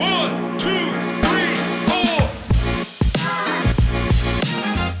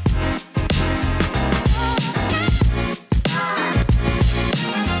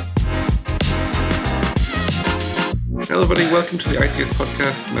Hello everybody, welcome to the ICS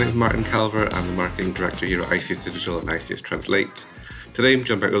podcast. My name is Martin Calver. I'm the marketing director here at ICS Digital and ICS Translate. Today I'm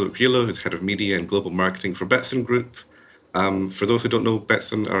joined by Ulrich Gilot, who's head of media and global marketing for Betsson Group. For those who don't know,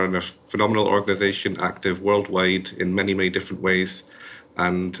 Betsson are a phenomenal organization, active worldwide in many, many different ways.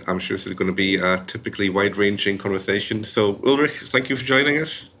 And I'm sure this is going to be a typically wide-ranging conversation. So Ulrich, thank you for joining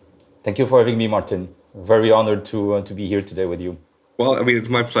us. Thank you for having me, Martin. Very honored to be here today with you. Well, I mean, it's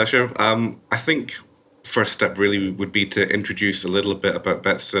my pleasure. I think first step really would be to introduce a little bit about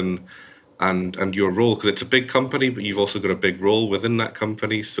Betsson and your role, because it's a big company, but you've also got a big role within that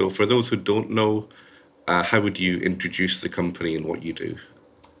company. So for those who don't know, how would you introduce the company and what you do?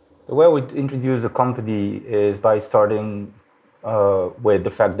 The way I would introduce the company is by starting with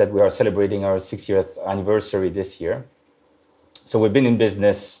the fact that we are celebrating our 60th anniversary this year. So we've been in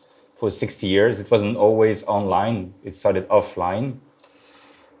business for 60 years. It wasn't always online. It started offline.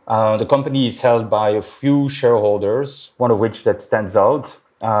 The company is held by a few shareholders, one of which that stands out,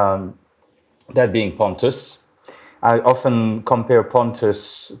 that being Pontus. I often compare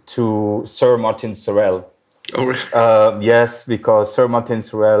Pontus to Sir Martin Sorrell. Oh, really? Yes, because Sir Martin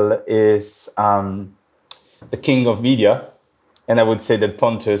Sorrell is the king of media. And I would say that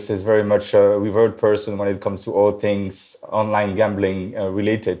Pontus is very much a revered person when it comes to all things online gambling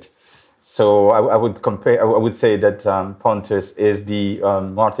related. So I would say that Pontus is the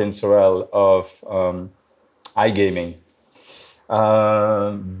Martin Sorrell of iGaming.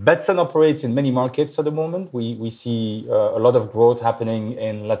 Betsson operates in many markets at the moment. We see a lot of growth happening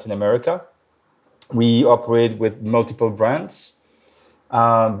in Latin America. We operate with multiple brands,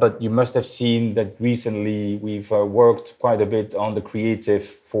 but you must have seen that recently we've worked quite a bit on the creative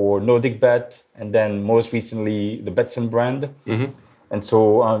for NordicBet, and then most recently the Betsson brand. Mm-hmm. And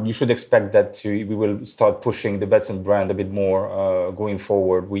so you should expect that we will start pushing the Betsson brand a bit more going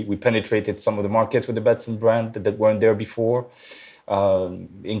forward. We penetrated some of the markets with the Betsson brand that weren't there before,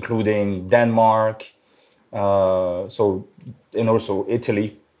 including Denmark, and also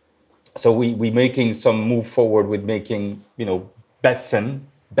Italy. So we making some move forward with making, Betsson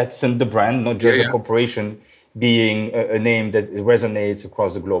the brand, not just a corporation, being a name that resonates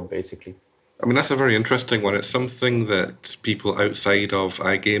across the globe, basically. I mean, that's a very interesting one. It's something that people outside of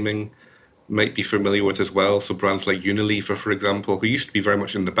iGaming might be familiar with as well. So brands like Unilever, for example, who used to be very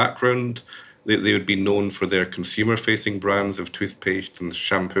much in the background, they would be known for their consumer-facing brands of toothpaste and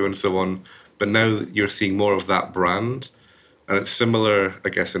shampoo and so on. But now you're seeing more of that brand. And it's similar, I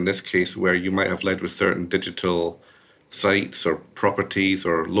guess, in this case, where you might have led with certain digital sites or properties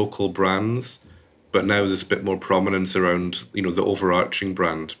or local brands, but now there's a bit more prominence around, the overarching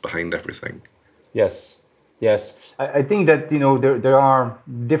brand behind everything. Yes. I think that, there are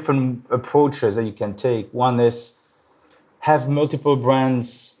different approaches that you can take. One is have multiple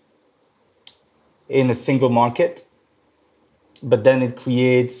brands in a single market, but then it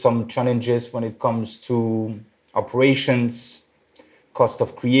creates some challenges when it comes to operations, cost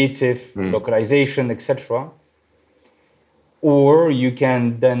of creative, localization, etc. Or you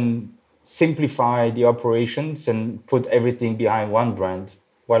can then simplify the operations and put everything behind one brand.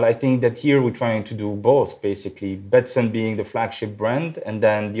 Well, I think that here we're trying to do both, basically. Betsson being the flagship brand and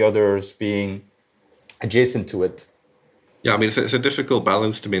then the others being adjacent to it. Yeah, I mean, it's a difficult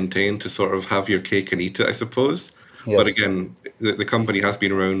balance to maintain, to sort of have your cake and eat it, I suppose. Yes. But again, the company has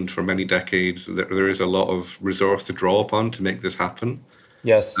been around for many decades. There is a lot of resource to draw upon to make this happen.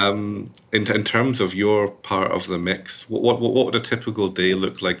 Yes. In terms of your part of the mix, what would a typical day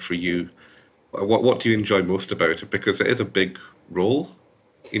look like for you? What do you enjoy most about it? Because it is a big role.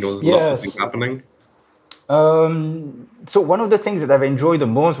 Lots of things happening. So one of the things that I've enjoyed the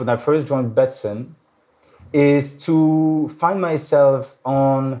most when I first joined Betsson is to find myself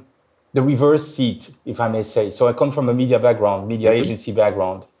on the reverse seat, if I may say. So I come from a media background, media agency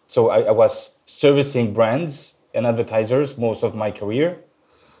background. So I was servicing brands and advertisers most of my career.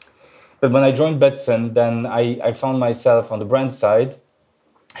 But when I joined Betsson, then I found myself on the brand side,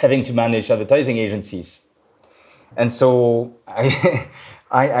 having to manage advertising agencies. And so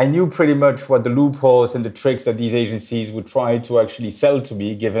I knew pretty much what the loopholes and the tricks that these agencies would try to actually sell to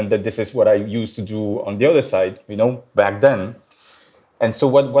me, given that this is what I used to do on the other side, back then. And so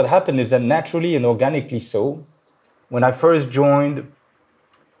what happened is that naturally and organically so, when I first joined,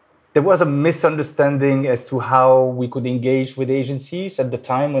 there was a misunderstanding as to how we could engage with agencies. At the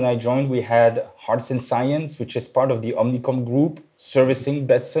time when I joined, we had Hearts and Science, which is part of the Omnicom group, servicing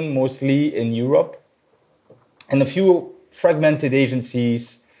Betsson mostly in Europe, and a few fragmented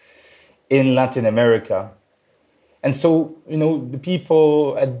agencies in Latin America. And so, the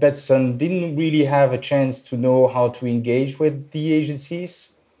people at Betsson didn't really have a chance to know how to engage with the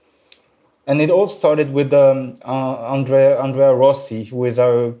agencies. And it all started with Andrea Rossi, who is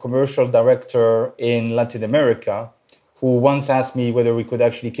our commercial director in Latin America, who once asked me whether we could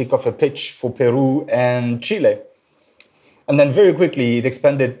actually kick off a pitch for Peru and Chile. And then very quickly, it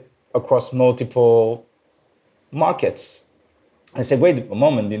expanded across multiple markets. I said, wait a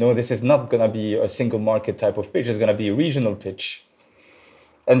moment, this is not going to be a single market type of pitch. It's going to be a regional pitch.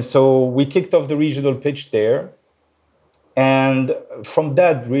 And so we kicked off the regional pitch there. And from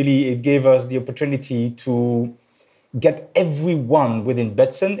that, really, it gave us the opportunity to get everyone within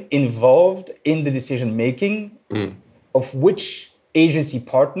Betsson involved in the decision-making of which agency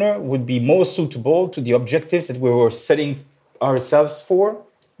partner would be most suitable to the objectives that we were setting ourselves for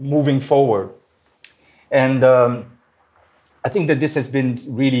moving forward. And I think that this has been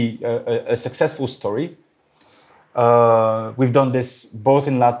really a successful story. We've done this both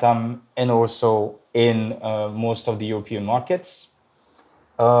in LATAM and also in most of the European markets.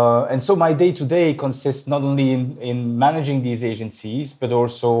 And so my day-to-day consists not only in managing these agencies, but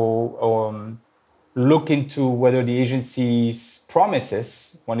also look into whether the agency's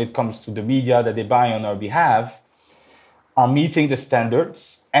promises when it comes to the media that they buy on our behalf are meeting the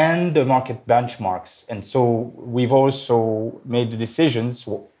standards and the market benchmarks. And so we've also made the decisions.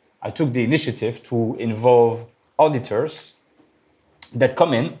 I took the initiative to involve auditors that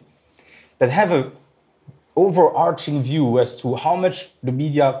come in that have a overarching view as to how much the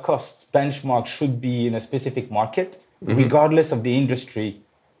media cost benchmark should be in a specific market, regardless of the industry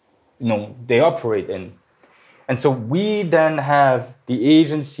they operate in. And so we then have the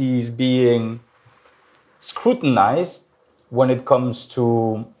agencies being scrutinized when it comes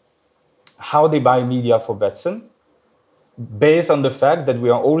to how they buy media for Betsson, based on the fact that we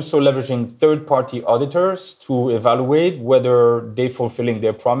are also leveraging third-party auditors to evaluate whether they're fulfilling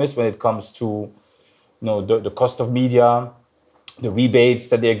their promise when it comes to the cost of media, the rebates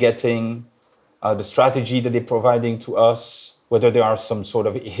that they're getting, the strategy that they're providing to us, whether there are some sort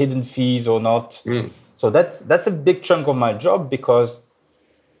of hidden fees or not. So that's a big chunk of my job, because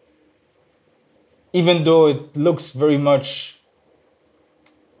even though it looks very much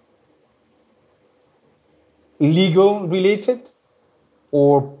legal related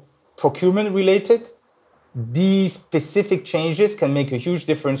or procurement related, these specific changes can make a huge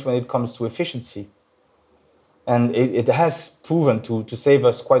difference when it comes to efficiency. And it has proven to save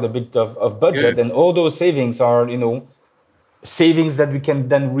us quite a bit of budget. And all those savings are, savings that we can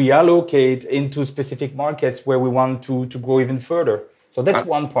then reallocate into specific markets where we want to grow even further. So that's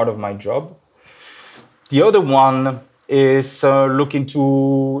one part of my job. The other one is look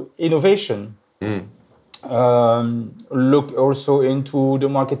into innovation. Look also into the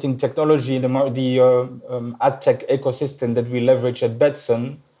marketing technology, the ad tech ecosystem that we leverage at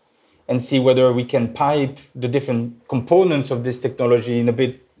Betsson, and see whether we can pipe the different components of this technology in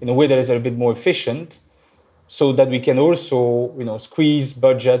a way that is a bit more efficient, so that we can also squeeze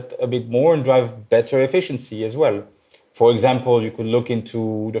budget a bit more and drive better efficiency as well. For example, you could look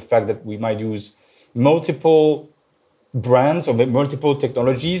into the fact that we might use multiple brands or multiple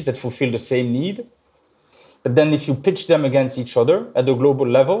technologies that fulfill the same need. But then if you pitch them against each other at a global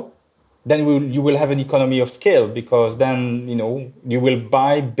level, then you will have an economy of scale, because then you will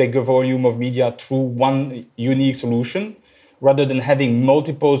buy bigger volume of media through one unique solution, rather than having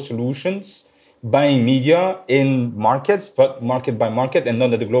multiple solutions buying media in markets, but market by market and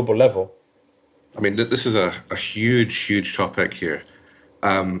not at the global level. I mean, this is a huge topic here.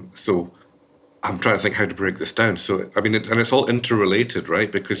 So I'm trying to think how to break this down. So, I mean, and it's all interrelated,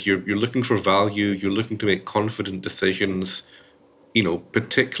 right? Because you're looking for value, you're looking to make confident decisions,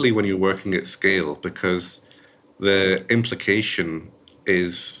 particularly when you're working at scale, because the implication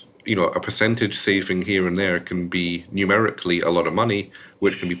is, a percentage saving here and there can be numerically a lot of money,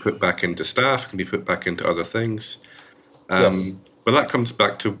 which can be put back into staff, can be put back into other things. Yes. But that comes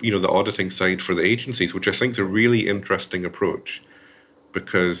back to, the auditing side for the agencies, which I think is a really interesting approach,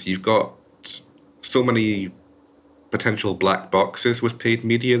 because you've got so many potential black boxes with paid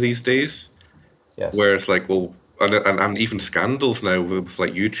media these days. Yes. Where it's like, well, and even scandals now with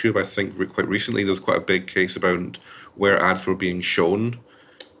like YouTube. I think quite recently there was quite a big case about where ads were being shown.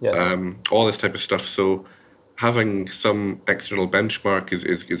 Yes. All this type of stuff. So having some external benchmark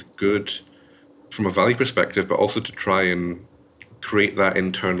is good from a value perspective, but also to try and create that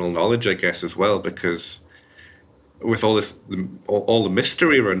internal knowledge, I guess, as well, because with all this, all the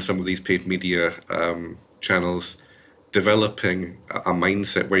mystery around some of these paid media channels, developing a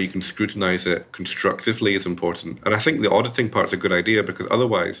mindset where you can scrutinize it constructively is important. And I think the auditing part's a good idea, because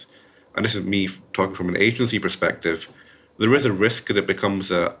otherwise, and this is me talking from an agency perspective, there is a risk that it becomes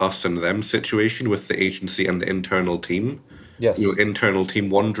a us and them situation with the agency and the internal team. Yes. internal team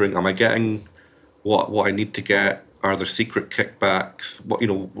wondering, am I getting what I need to get? Are there secret kickbacks?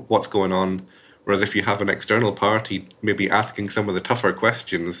 What's going on? Whereas if you have an external party maybe asking some of the tougher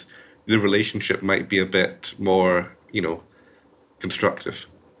questions, the relationship might be a bit more, constructive.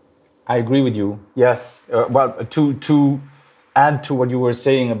 I agree with you. Yes. Well, to add to what you were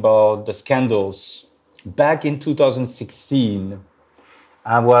saying about the scandals, back in 2016,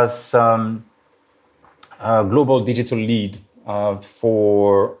 I was a global digital lead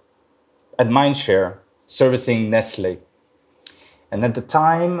for at Mindshare, servicing Nestle. And at the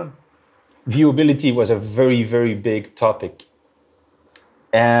time, viewability was a very, very big topic.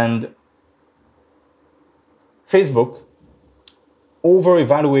 And Facebook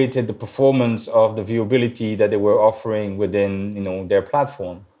over-evaluated the performance of the viewability that they were offering within their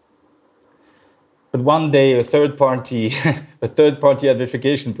platform. But one day, a third-party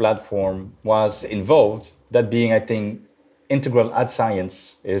identification platform was involved. That being, I think, Integral Ad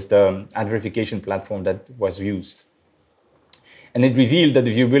Science is the ad verification platform that was used. And it revealed that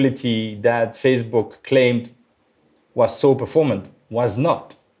the viewability that Facebook claimed was so performant was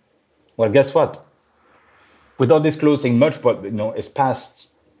not. Well, guess what? Without disclosing much, but it's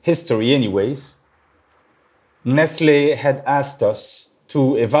past history anyways, Nestle had asked us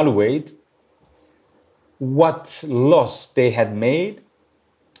to evaluate what loss they had made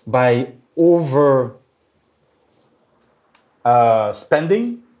by over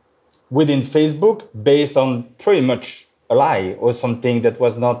spending within Facebook based on pretty much a lie or something that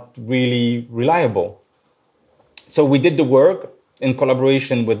was not really reliable. So we did the work in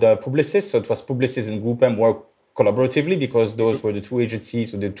collaboration with the Publicis. So it was Publicis and GroupM work collaboratively because those were the two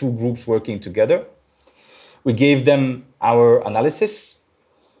agencies or the two groups working together. We gave them our analysis,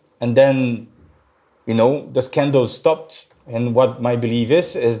 and then, the scandal stopped. And what my belief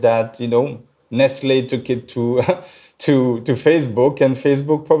is that, Nestle took it to to Facebook, and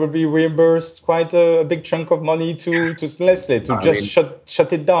Facebook probably reimbursed quite a big chunk of money to Nestle to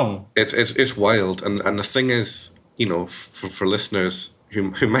shut it down. It's wild, and the thing is, for listeners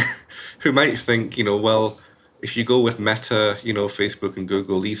who might think, well, if you go with Meta, Facebook and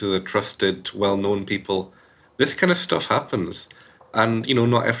Google, these are the trusted, well-known people. This kind of stuff happens, and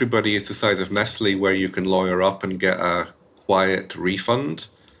not everybody is the size of Nestle where you can lawyer up and get a quiet refund.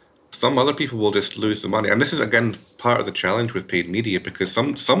 Some other people will just lose the money, and this is again part of the challenge with paid media, because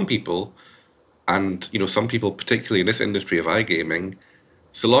some people, and some people particularly in this industry of iGaming,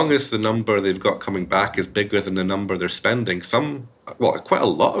 so long as the number they've got coming back is bigger than the number they're spending, quite a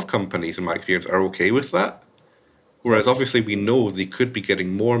lot of companies in my experience are okay with that. Whereas obviously we know they could be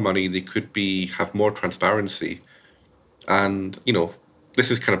getting more money, they could have more transparency, and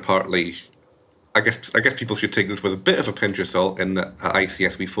this is kind of partly. I guess people should take this with a bit of a pinch of salt, in that at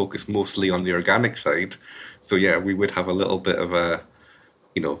ICS we focus mostly on the organic side. So yeah, we would have a little bit of a,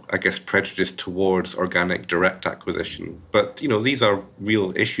 prejudice towards organic direct acquisition. But these are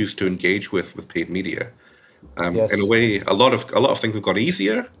real issues to engage with paid media. Yes. In a way, a lot of things have got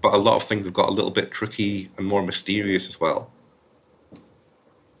easier, but a lot of things have got a little bit tricky and more mysterious as well.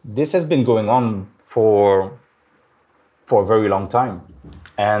 This has been going on for a very long time,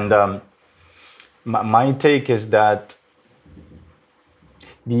 and my take is that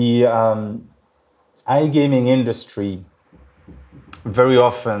the iGaming industry very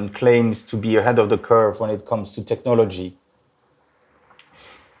often claims to be ahead of the curve when it comes to technology.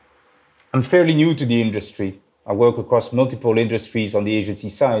 I'm fairly new to the industry. I work across multiple industries on the agency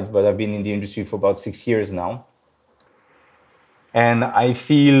side, but I've been in the industry for about 6 years now. And I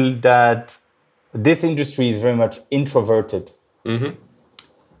feel that this industry is very much introverted,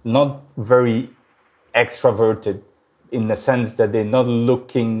 not very extroverted, in the sense that they're not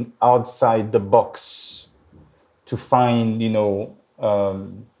looking outside the box to find,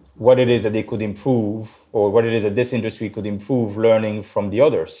 what it is that they could improve, or what it is that this industry could improve, learning from the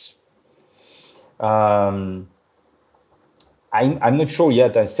others. I'm not sure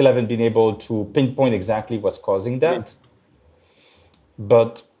yet. I still haven't been able to pinpoint exactly what's causing that.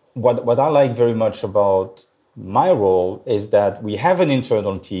 But what I like very much about my role is that we have an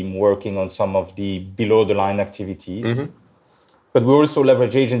internal team working on some of the below the line activities, but we also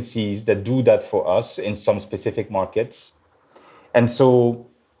leverage agencies that do that for us in some specific markets. And so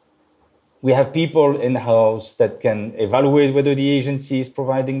we have people in-house that can evaluate whether the agency is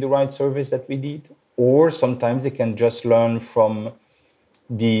providing the right service that we need, or sometimes they can just learn from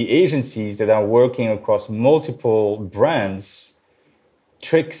the agencies that are working across multiple brands,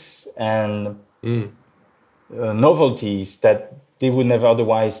 tricks and novelties that they would never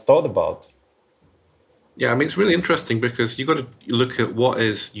otherwise thought about. Yeah, I mean, it's really interesting because you've got to look at what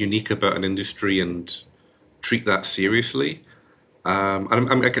is unique about an industry and treat that seriously.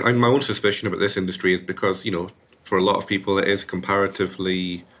 My own suspicion about this industry is because, for a lot of people, it is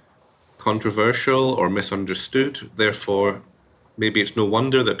comparatively controversial or misunderstood. Therefore, maybe it's no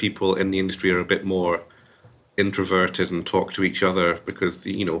wonder that people in the industry are a bit more introverted and talk to each other because,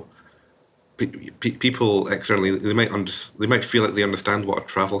 people externally, they might feel like they understand what a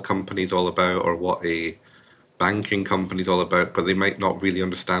travel company is all about or what a banking company is all about, but they might not really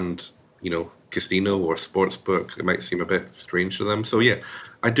understand, casino or sportsbook. It might seem a bit strange to them. So yeah,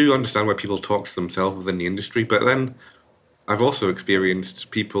 I do understand why people talk to themselves within the industry, but then I've also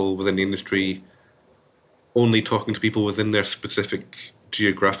experienced people within the industry only talking to people within their specific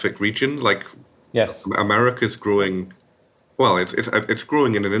geographic region. Like Yes. America's growing. Well, it's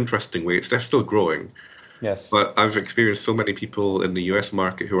growing in an interesting way. They're still growing, Yes. but I've experienced so many people in the US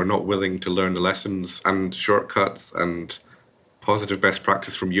market who are not willing to learn the lessons and shortcuts and positive best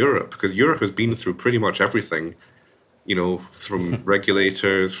practice from Europe, because Europe has been through pretty much everything, from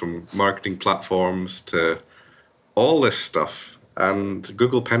regulators, from marketing platforms to all this stuff, and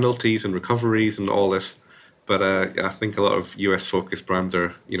Google penalties and recoveries and all this. But I think a lot of US focused brands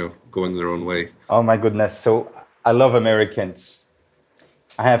are, going their own way. Oh my goodness. So I love Americans.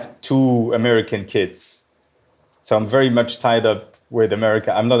 I have 2 American kids. So I'm very much tied up with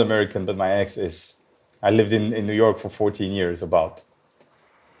America. I'm not American, but my ex is. I lived in New York for 14 years about.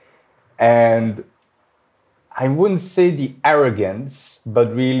 And I wouldn't say the arrogance,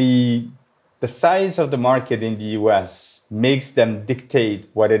 but really the size of the market in the US makes them dictate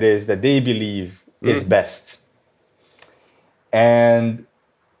what it is that they believe is best. And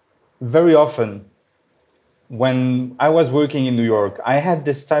very often, when I was working in New York, I had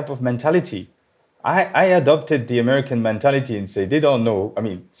this type of mentality. I adopted the American mentality and say, they don't know, I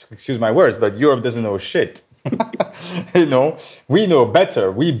mean, excuse my words, but Europe doesn't know shit. We know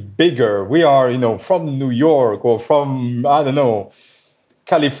better, we bigger, we are, from New York or from, I don't know,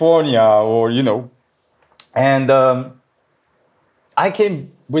 California or, and I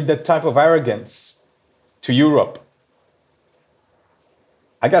came with that type of arrogance to Europe.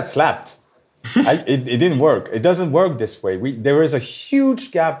 I got slapped. It didn't work. It doesn't work this way. There is a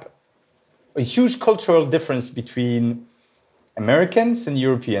huge gap, a huge cultural difference between Americans and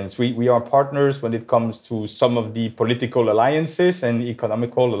Europeans. We are partners when it comes to some of the political alliances and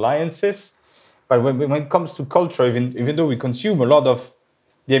economical alliances. But when it comes to culture, even though we consume a lot of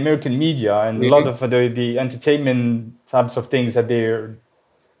the American media and a lot of the entertainment types of things that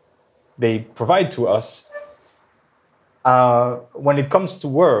they provide to us, when it comes to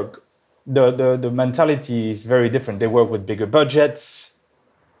work, the mentality is very different. They work with bigger budgets.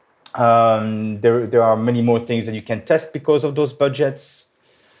 There are many more things that you can test because of those budgets.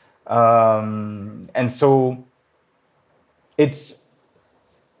 And so it's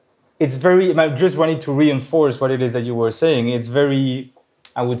very, I just wanted to reinforce what it is that you were saying. It's very,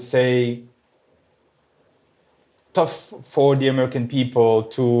 I would say, tough for the American people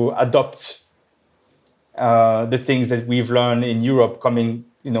to adopt the things that we've learned in Europe coming,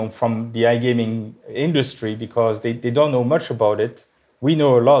 from the iGaming industry, because they don't know much about it. We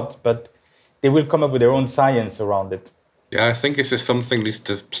know a lot, but they will come up with their own science around it. Yeah, I think it's just something needs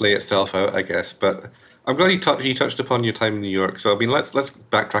to play itself out, I guess. But I'm glad you touched upon your time in New York. So I mean, let's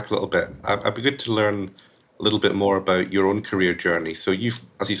backtrack a little bit. I'd be good to learn a little bit more about your own career journey. So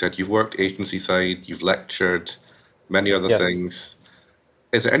as you said, you've worked agency side, you've lectured, many other Yes. things.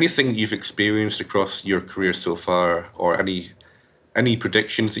 Is there anything you've experienced across your career so far, or any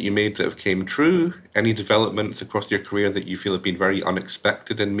predictions that you made that have came true? Any developments across your career that you feel have been very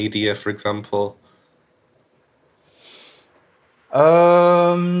unexpected in media, for example?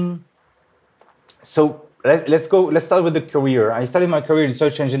 So let's go. Let's start with the career. I started my career in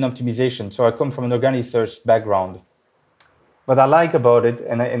search engine optimization. So I come from an organic search background. What I like about it,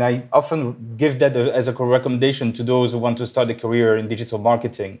 and I often give that as a recommendation to those who want to start a career in digital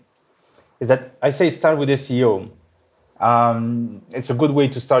marketing, is that I say start with SEO. It's a good way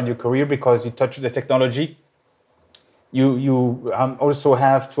to start your career because you touch the technology. You also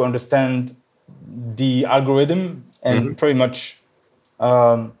have to understand the algorithm and pretty much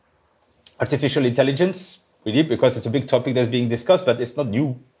artificial intelligence, really, because it's a big topic that's being discussed, but it's not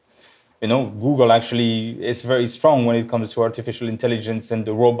new. Google actually is very strong when it comes to artificial intelligence and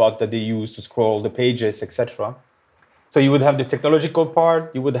the robot that they use to scroll the pages, etc. So you would have the technological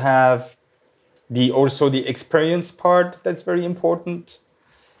part, you would have also the experience part that's very important.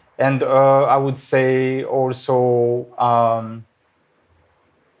 And I would say also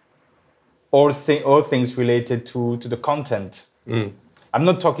all things related to the content. I'm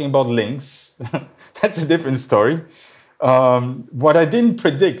not talking about links. That's a different story. What I didn't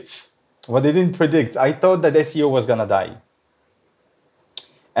predict, I thought that SEO was gonna die.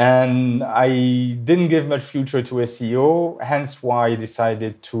 And I didn't give much future to SEO, hence why I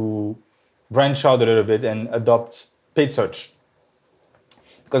decided to branch out a little bit and adopt paid search.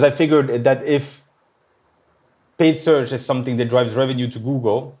 Because I figured that if paid search is something that drives revenue to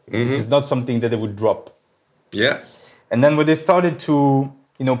Google, this is not something that they would drop. Yeah. And then when they started to,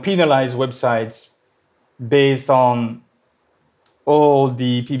 penalize websites based on all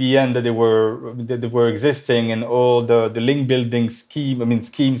the PBN that they were existing and all the link building schemes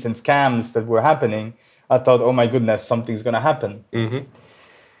and scams that were happening, I thought, oh my goodness, something's going to happen.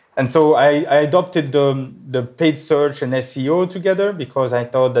 And so I adopted the paid search and SEO together because I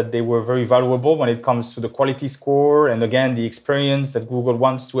thought that they were very valuable when it comes to the quality score and, again, the experience that Google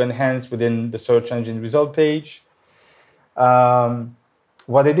wants to enhance within the search engine result page.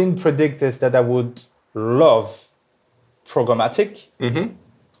 What I didn't predict is that I would love programmatic.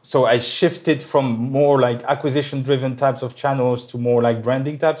 So I shifted from more like acquisition-driven types of channels to more like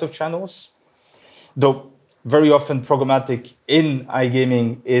branding types of channels. Though very often programmatic in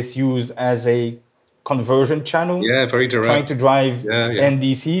iGaming is used as a conversion channel. Yeah, very direct. Trying to drive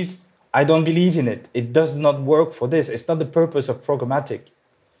NDCs. I don't believe in it. It does not work for this. It's not the purpose of programmatic.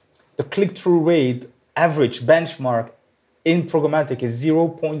 The click-through rate average benchmark in programmatic is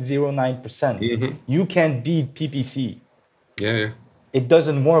 0.09%. You can beat PPC. Yeah. It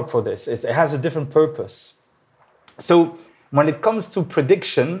doesn't work for this. It has a different purpose. So when it comes to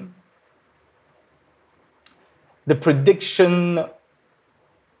prediction, the prediction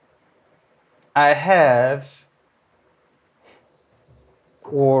I have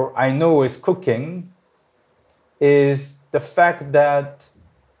or I know is cooking is the fact that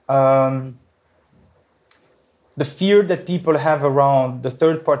the fear that people have around the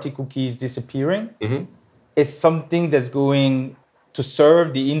third-party cookies disappearing is something that's going to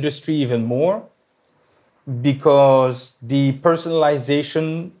serve the industry even more because the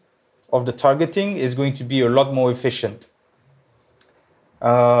personalization of the targeting is going to be a lot more efficient.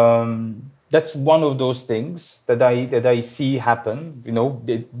 That's one of those things that I see happen.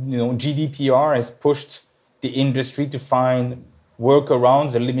 GDPR has pushed the industry to find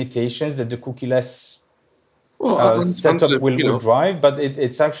workarounds and limitations that the cookieless setup will drive, but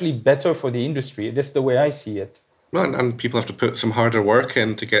it's actually better for the industry. That's the way I see it. Well, and people have to put some harder work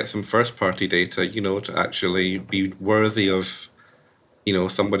in to get some first-party data, to actually be worthy of,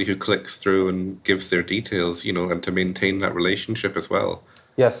 somebody who clicks through and gives their details, and to maintain that relationship as well.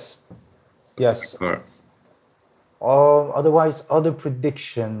 Yes. Otherwise, other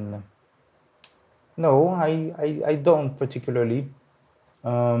prediction. No, I don't particularly.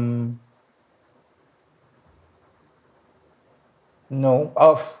 No.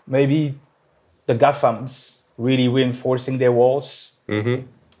 Maybe the GAFAMs really reinforcing their walls.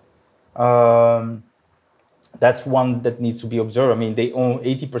 That's one that needs to be observed. I mean, they own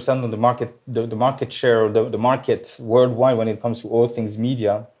 80% of the market, the market share, the market worldwide when it comes to all things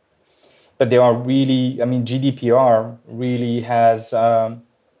media. But they are really, GDPR really has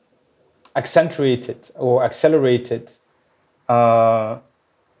accentuated or accelerated the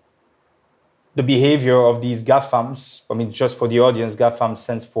behavior of these GAFAMs. Just for the audience, GAFAM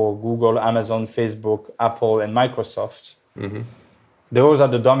stands for Google, Amazon, Facebook, Apple, and Microsoft. Those are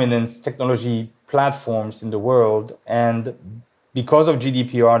the dominant technology platforms in the world. And because of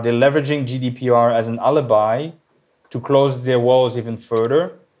GDPR, they're leveraging GDPR as an alibi to close their walls even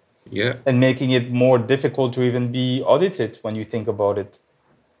further. Yeah. And making it more difficult to even be audited when you think about it.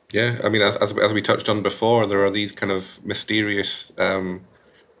 Yeah. As we touched on before, there are these kind of mysterious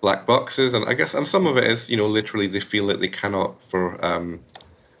black boxes. And I guess, and some of it is, literally they feel that they cannot, for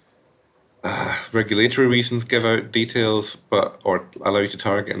regulatory reasons, give out details, or allow you to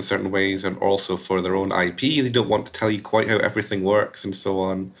target in certain ways, and also for their own IP, they don't want to tell you quite how everything works and so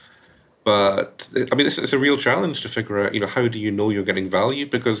on. But it's a real challenge to figure out, how do you know you're getting value?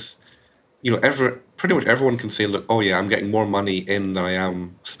 Because, pretty much everyone can say, look, oh yeah, I'm getting more money in than I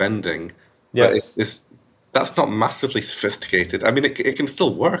am spending. Yes. But that's not massively sophisticated. It can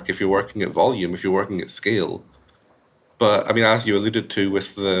still work if you're working at volume, if you're working at scale. But as you alluded to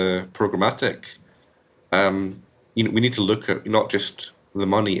with the programmatic, we need to look at not just the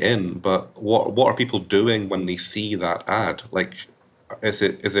money in, but what are people doing when they see that ad? Like, is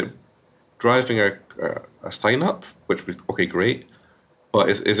it driving a sign up, which was okay, great, but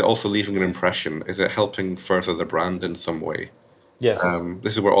is it also leaving an impression? Is it helping further the brand in some way? Yes.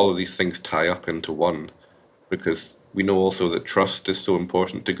 This is where all of these things tie up into one, because we know also that trust is so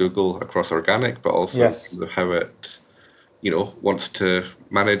important to Google across organic, but also how it, wants to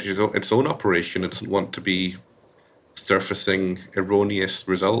manage its own operation. It doesn't want to be surfacing erroneous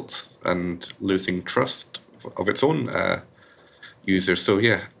results and losing trust of its own users. So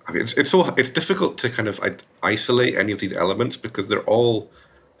yeah, I mean, it's difficult to kind of isolate any of these elements because they're all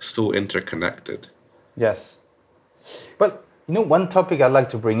so interconnected. Yes. But one topic I'd like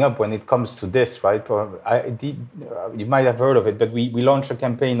to bring up when it comes to this, right? You might have heard of it, but we launched a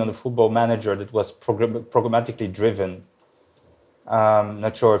campaign on the Football Manager that was programmatically driven.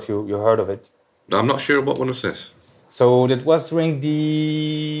 Not sure if you heard of it. I'm not sure what one is this. So that was during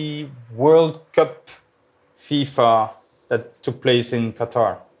the World Cup FIFA that took place in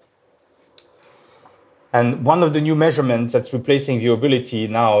Qatar. And one of the new measurements that's replacing viewability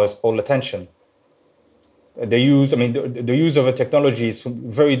now is called attention. The use of a technology is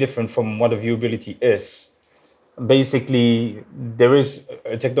very different from what a viewability is. Basically, there is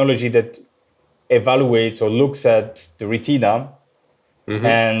a technology that evaluates or looks at the retina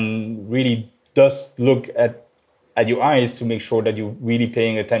and really does look at your eyes to make sure that you're really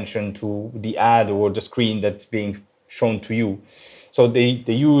paying attention to the ad or the screen that's being shown to you. So they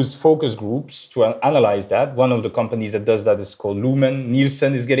use focus groups to analyze that. One of the companies that does that is called Lumen.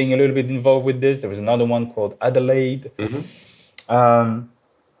 Nielsen is getting a little bit involved with this. There was another one called Adelaide. And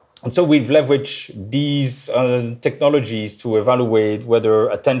so we've leveraged these technologies to evaluate whether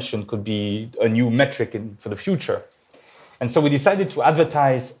attention could be a new metric for the future. And so we decided to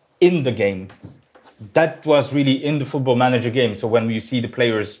advertise in the game. That was really in the Football Manager game. So when you see the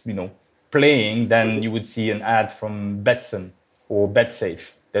players, playing, then you would see an ad from Betsson or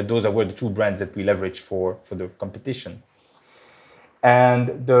BetSafe. Those were the two brands that we leveraged for the competition.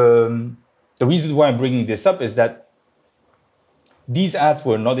 And the reason why I'm bringing this up is that these ads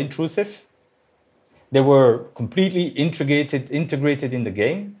were not intrusive. They were completely integrated in the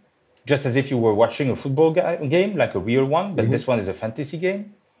game, just as if you were watching a football game, like a real one, but this one is a fantasy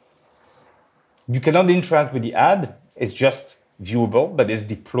game. You cannot interact with the ad. It's just viewable, but it's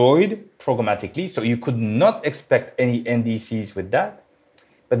deployed programmatically. So you could not expect any NDCs with that.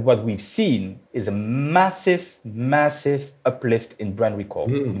 But what we've seen is a massive, massive uplift in brand recall.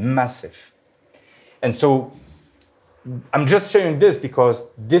 Massive. And so I'm just sharing this because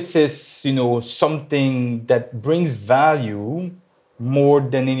this is, something that brings value more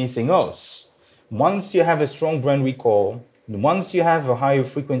than anything else. Once you have a strong brand recall, once you have a higher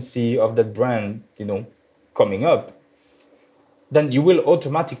frequency of that brand, coming up, then you will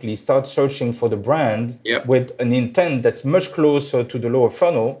automatically start searching for the brand with an intent that's much closer to the lower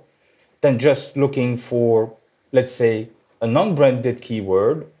funnel than just looking for, let's say, a non-branded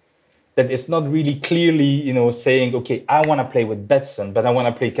keyword that is not really clearly, saying, okay, I want to play with Betsson, but I want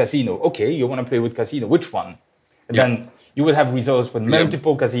to play casino. Okay, you want to play with casino. Which one? And then you will have results with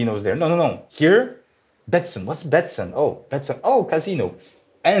multiple casinos there. No. Here, Betsson. What's Betsson? Oh, Betsson. Oh, casino.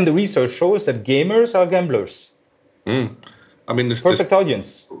 And the research shows that gamers are gamblers. I mean, there's perfect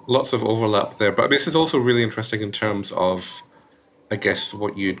audience. Lots of overlap there. But this is also really interesting in terms of, I guess,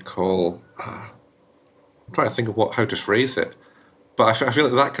 what you'd call... I'm trying to think of how to phrase it. But I feel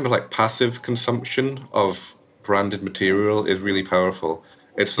like that kind of like passive consumption of branded material is really powerful.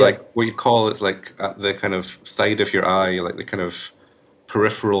 It's like what you'd call it like at the kind of side of your eye, like the kind of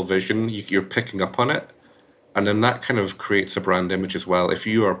peripheral vision, you're picking up on it. And then that kind of creates a brand image as well. If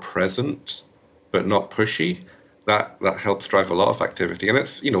you are present but not pushy, that helps drive a lot of activity. And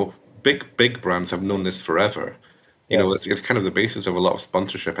it's, big brands have known this forever. It's kind of the basis of a lot of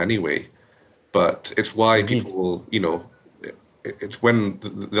sponsorship anyway. But it's why people will, it's when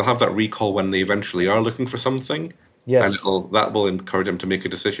they'll have that recall when they eventually are looking for something. And that will encourage them to make a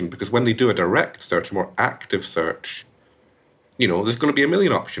decision. Because when they do a direct search, a more active search, there's going to be a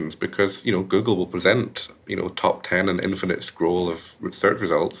million options because, Google will present, top 10 and infinite scroll of search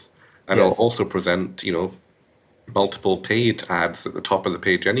results. And it'll also present, multiple paid ads at the top of the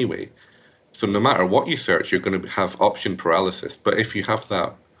page anyway. So no matter what you search, you're going to have option paralysis. But if you have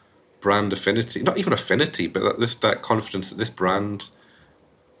that brand affinity, not even affinity, but that confidence that this brand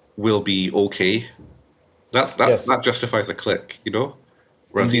will be okay, that justifies a click,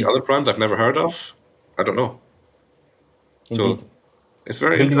 Whereas the other brands I've never heard of, I don't know. Indeed. So it's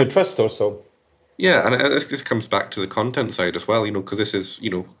very building a trust also. Yeah, and this comes back to the content side as well, because this is,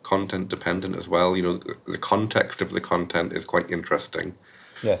 content dependent as well. The context of the content is quite interesting.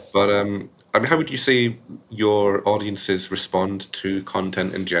 Yes. But I mean, how would you say your audiences respond to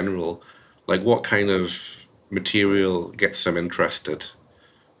content in general? Like, what kind of material gets them interested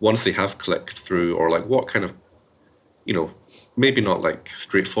once they have clicked through, or like what kind of, maybe not like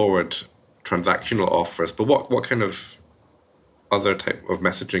straightforward transactional offers, but what kind of other type of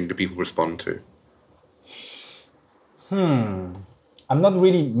messaging do people respond to? I'm not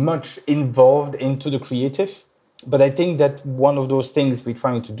really much involved into the creative, but I think that one of those things we're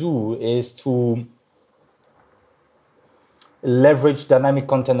trying to do is to leverage dynamic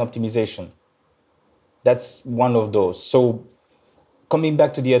content optimization. That's one of those. So coming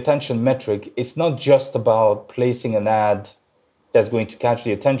back to the attention metric, it's not just about placing an ad that's going to catch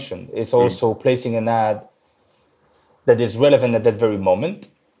the attention. It's also placing an ad that is relevant at that very moment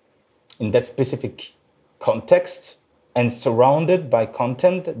in that specific context and surrounded by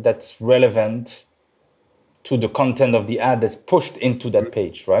content that's relevant to the content of the ad that's pushed into that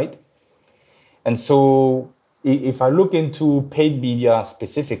page, right? And so if I look into paid media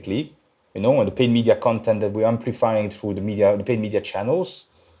specifically, and the paid media content that we're amplifying through the paid media channels,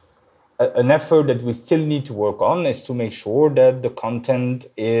 an effort that we still need to work on is to make sure that the content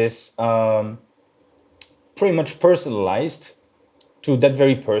is pretty much personalized to that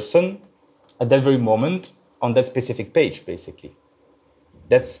very person at that very moment on that specific page, basically.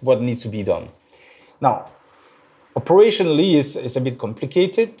 That's what needs to be done. Now, operationally, it's a bit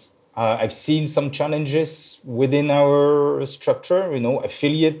complicated. I've seen some challenges within our structure.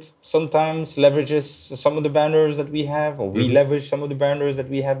 Affiliate sometimes leverages some of the banners that we have, or we leverage some of the banners that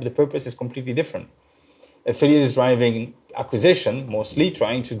we have, but the purpose is completely different. Affiliate is driving acquisition, mostly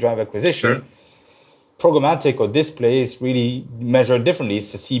trying to drive acquisition. Sure. Programmatic or display is really measured differently.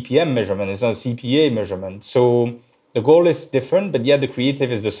 It's a CPM measurement, it's not a CPA measurement. So the goal is different, but yet the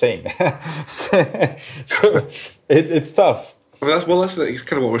creative is the same. So it's tough. That's kind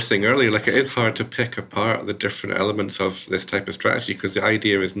of what we were saying earlier. Like, it is hard to pick apart the different elements of this type of strategy, because the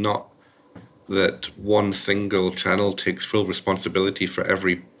idea is not that one single channel takes full responsibility for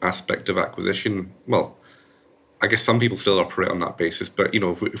every aspect of acquisition. Well, I guess some people still operate on that basis, but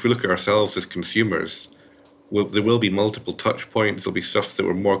if we look at ourselves as consumers, there will be multiple touch points. There'll be stuff that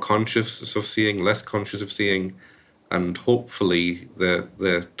we're more conscious of seeing, less conscious of seeing, and hopefully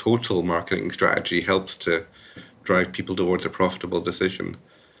the total marketing strategy helps to drive people towards a profitable decision.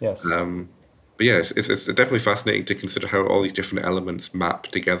 Yes. But yeah, it's definitely fascinating to consider how all these different elements map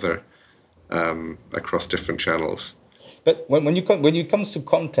together across different channels. But when it comes to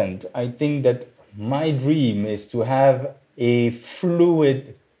content, I think that my dream is to have a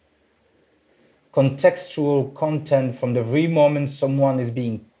fluid, contextual content from the very moment someone is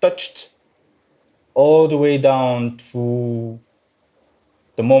being touched all the way down to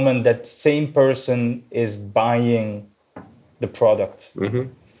the moment that same person is buying the product.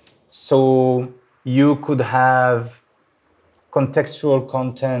 So you could have contextual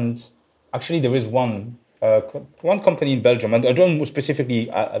content. Actually, there is one company in Belgium, and I don't specifically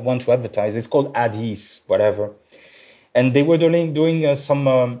want to advertise. It's called Adhese, whatever. And they were doing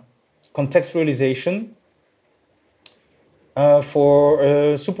some contextualization for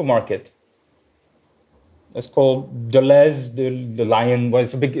a supermarket. It's called Deleuze, the Lion. Well,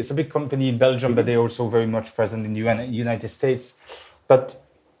 it's a big company in Belgium, but they're also very much present in the United States. But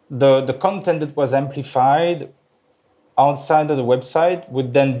the content that was amplified outside of the website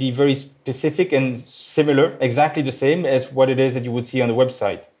would then be very specific and similar, exactly the same as what it is that you would see on the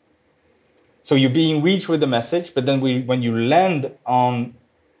website. So you're being reached with the message, but then when you land on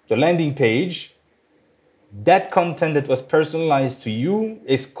the landing page, that content that was personalized to you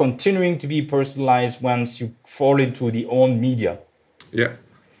is continuing to be personalized once you fall into the own media. Yeah.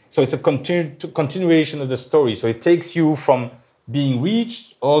 So it's a continuation of the story. So it takes you from being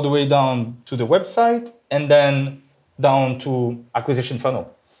reached all the way down to the website and then down to acquisition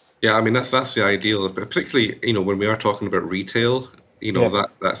funnel. Yeah, I mean, that's the ideal, particularly, when we are talking about retail,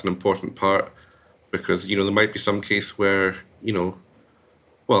 that's an important part, because, there might be some case where,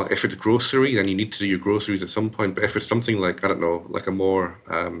 well, if it's grocery, then you need to do your groceries at some point. But if it's something like, I don't know, like a more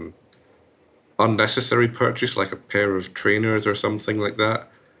unnecessary purchase, like a pair of trainers or something like that,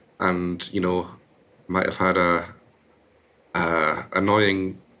 and, might have had a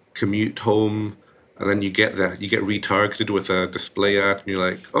annoying commute home, and then you get retargeted with a display ad, and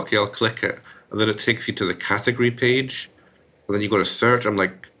you're like, okay, I'll click it. And then it takes you to the category page, and then you go to search. I'm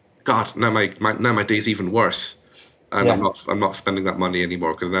like, God, now my day's even worse. And yeah. I'm not spending that money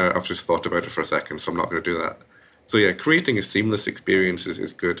anymore, because now I've just thought about it for a second, so I'm not going to do that. So yeah, creating a seamless experience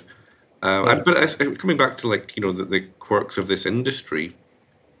is good. But coming back to the quirks of this industry,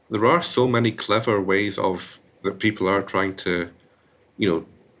 there are so many clever ways that people are trying to,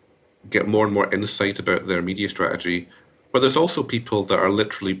 get more and more insight about their media strategy. But there's also people that are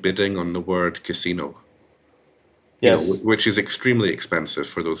literally bidding on the word casino. Yes. Which is extremely expensive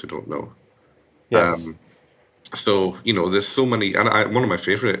for those who don't know. Yes. So, there's so many, and one of my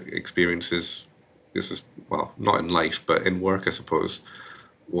favorite experiences, this is, well, not in life, but in work, I suppose,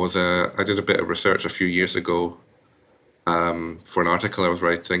 was I did a bit of research a few years ago for an article I was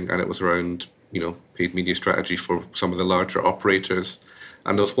writing, and it was around, paid media strategy for some of the larger operators.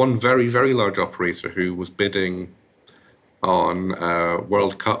 And there was one very, very large operator who was bidding on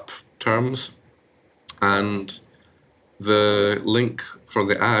World Cup terms, and the link for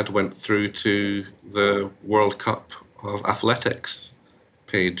the ad went through to the World Cup of Athletics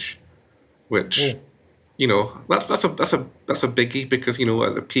page, which, Oh, that's a biggie because,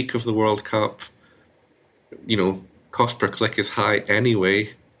 at the peak of the World Cup, cost per click is high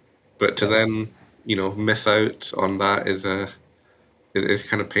anyway, but to yes. then, miss out on that is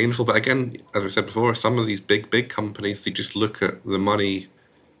kind of painful. But again, as we said before, some of these big companies, they just look at the money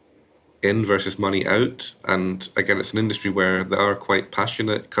in versus money out. And again, it's an industry where there are quite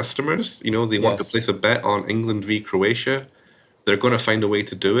passionate customers. They want to Yes. place a bet on England v Croatia. They're going to find a way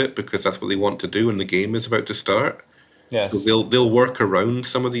to do it because that's what they want to do when the game is about to start. So Yes. they'll work around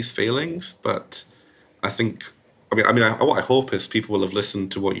some of these failings. But I think, what I hope is people will have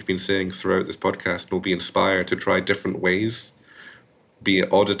listened to what you've been saying throughout this podcast and will be inspired to try different ways, be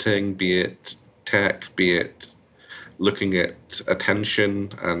it auditing, be it tech, be it looking at attention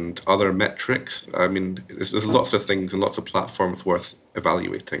and other metrics. There's lots of things and lots of platforms worth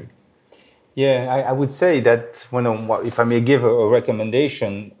evaluating. Yeah, I would say that if I may give a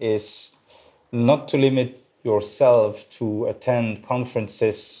recommendation, is not to limit yourself to attend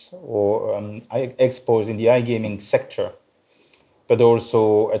conferences or expos in the iGaming sector, but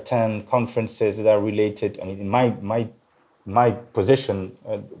also attend conferences that are related. I mean, in my position,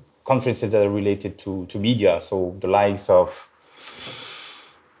 conferences that are related to media. So the likes of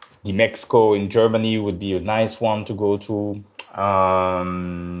the Mexico in Germany would be a nice one to go to.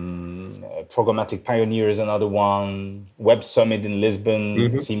 Programmatic Pioneer is another one. Web Summit in Lisbon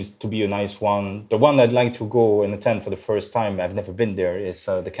Hmm. seems to be a nice one. The one I'd like to go and attend for the first time, I've never been there, is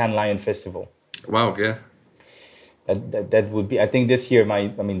the Cannes Lion Festival. Wow, yeah. That would be. I think this year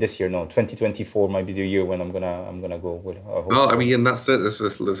this year, no, 2024 might be the year when I'm gonna go. I hope Well, so. and that's it.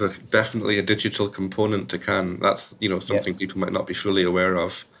 There's definitely a digital component to Cannes. That's, Yeah. something people might not be fully aware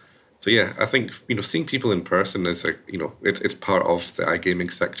of. So yeah, I think, seeing people in person is it's part of the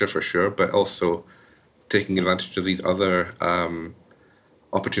iGaming sector for sure, but also taking advantage of these other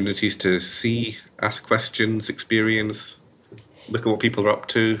opportunities to see, ask questions, experience, look at what people are up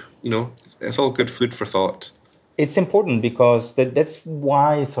to. It's all good food for thought. It's important because that's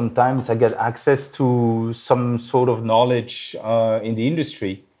why sometimes I get access to some sort of knowledge in the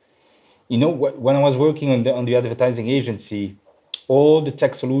industry. When I was working on the advertising agency, all the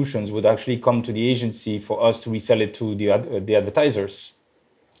tech solutions would actually come to the agency for us to resell it to the advertisers,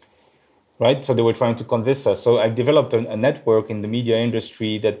 right? So they were trying to convince us. So I've developed a network in the media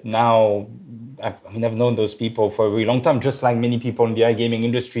industry that now, I've known those people for a really long time, just like many people in the iGaming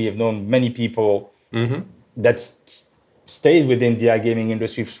industry have known many people Hmm. that stayed within the iGaming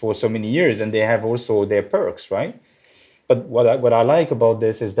industry for so many years, and they have also their perks, right? But what I like about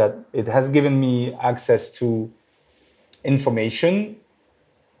this is that it has given me access to information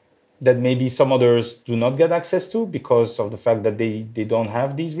that maybe some others do not get access to because of the fact that they don't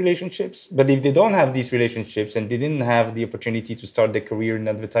have these relationships. But if they don't have these relationships and they didn't have the opportunity to start their career in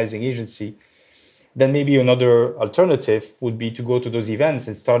an advertising agency, then maybe another alternative would be to go to those events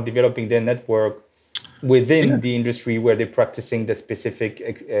and start developing their network Yeah. within the industry where they're practicing the specific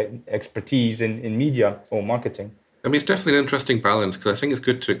expertise in media or marketing. It's definitely an interesting balance because I think it's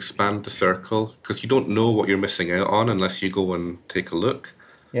good to expand the circle because you don't know what you're missing out on unless you go and take a look.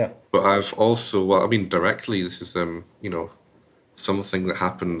 Yeah. But I've also, well, directly, this is something that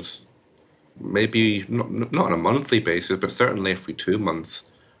happens maybe not on a monthly basis, but certainly every 2 months,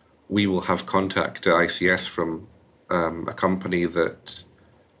 we will have contact to ICS from a company that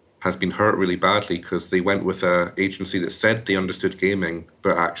has been hurt really badly because they went with a agency that said they understood gaming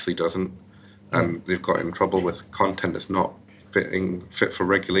but actually doesn't, Yeah. and they've got in trouble with content that's not fit for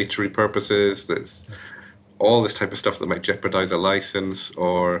regulatory purposes. That's Yes. all this type of stuff that might jeopardize a license,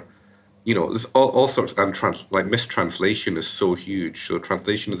 or there's all sorts. And mistranslation is so huge. So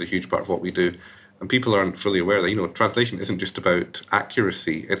translation is a huge part of what we do, and people aren't fully aware that translation isn't just about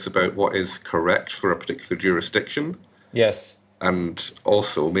accuracy. It's about what is correct for a particular jurisdiction, Yes. and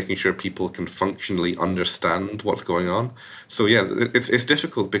also making sure people can functionally understand what's going on. So yeah, it's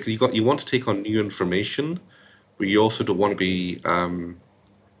difficult because you want to take on new information, but you also don't want to be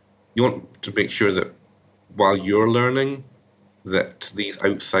you want to make sure that while you're learning, that these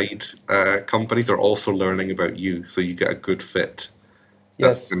outside companies are also learning about you, so you get a good fit.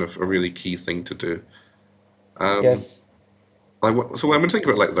 That's Yes. kind of a really key thing to do. Um, Yes. so when we think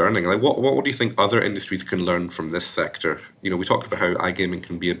about learning, what do you think other industries can learn from this sector? We talked about how iGaming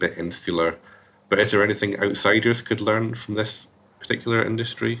can be a bit insular, but is there anything outsiders could learn from this particular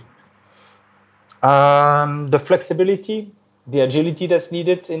industry? The flexibility, the agility that's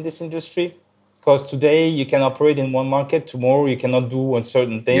needed in this industry. because today you can operate in one market, tomorrow you cannot do a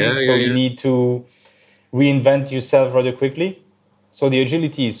certain thing, Yeah, yeah, so you yeah. need to reinvent yourself rather quickly. So the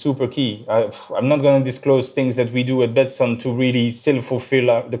agility is super key. I'm not going to disclose things that we do at Betsson to really still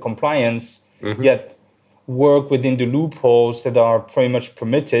fulfill the compliance, Mm-hmm. yet work within the loopholes that are pretty much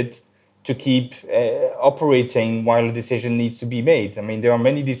permitted to keep operating while a decision needs to be made. I mean, there are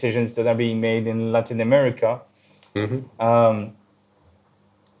many decisions that are being made in Latin America. Mm-hmm.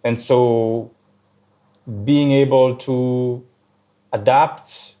 And so being able to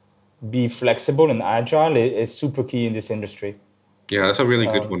adapt, be flexible and agile is super key in this industry. Yeah, that's a really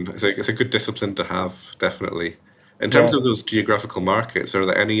good one. It's a good discipline to have, definitely. In terms Yeah. of those geographical markets, are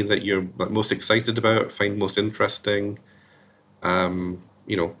there any that you're like, most excited about, find most interesting?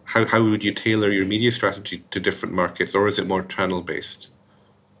 How would you tailor your media strategy to different markets, or is it more channel based?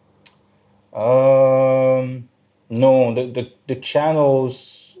 No, the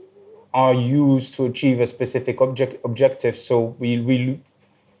channels are used to achieve a specific objective. So we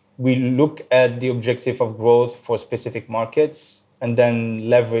look at the objective of growth for specific markets and then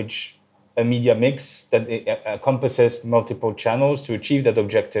leverage a media mix that encompasses multiple channels to achieve that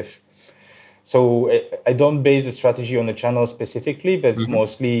objective. So I don't base the strategy on the channel specifically, but it's Mm-hmm.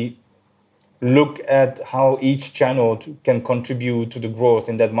 mostly look at how each channel can contribute to the growth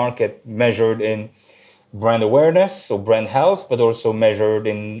in that market, measured in brand awareness or brand health, but also measured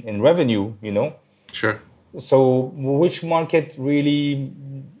in revenue, Sure. So which market really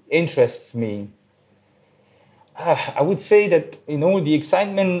interests me? I would say that the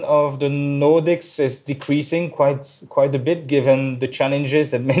excitement of the Nordics is decreasing quite a bit given the challenges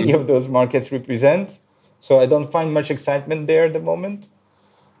that many Mm-hmm. of those markets represent. So I don't find much excitement there at the moment.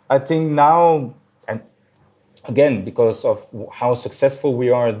 I think now, and again because of how successful we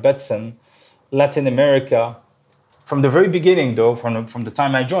are at Betsson, Latin America, from the very beginning though, from the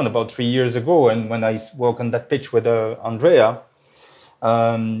time I joined about 3 years ago, and when I worked on that pitch with Andrea,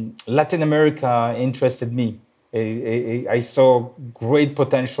 Latin America interested me. I saw great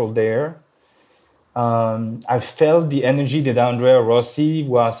potential there. I felt the energy that Andrea Rossi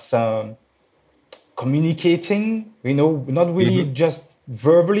was communicating, not really Mm-hmm. just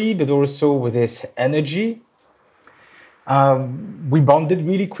verbally, but also with his energy. We bonded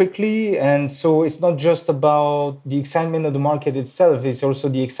really quickly. And so it's not just about the excitement of the market itself, it's also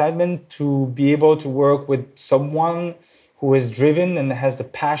the excitement to be able to work with someone who is driven and has the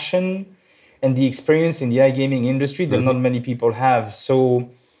passion and the experience in the iGaming industry that not Mm-hmm. many people have. So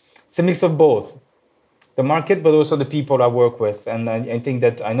it's a mix of both the market, but also the people I work with. And I think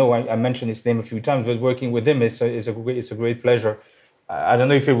that I know I mentioned his name a few times, but working with him is a great pleasure. I don't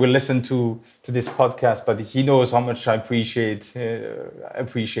know if he will listen to this podcast, but he knows how much I appreciate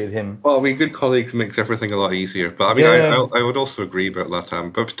him. Well, I mean, good colleagues makes everything a lot easier. But I mean, Yeah. I would also agree about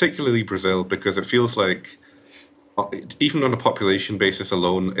LATAM, but particularly Brazil, because it feels like even on a population basis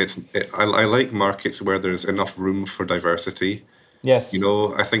alone, I like markets where there's enough room for diversity. Yes.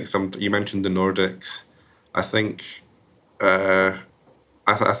 I think you mentioned the Nordics. I think uh,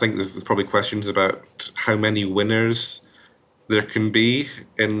 I think there's probably questions about how many winners there can be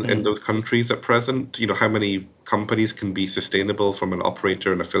in those countries at present. How many companies can be sustainable from an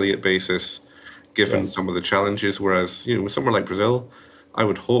operator and affiliate basis, given Yes. some of the challenges. Whereas, somewhere like Brazil, I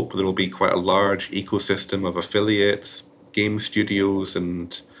would hope there will be quite a large ecosystem of affiliates, game studios,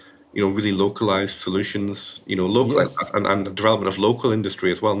 and really localized solutions. Local Yes. and development of local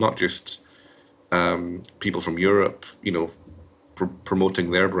industry as well, not just people from Europe.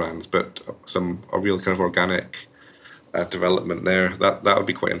 Promoting their brands, but a real kind of organic development there. That would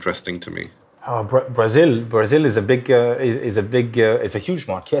be quite interesting to me. Brazil is a big is a huge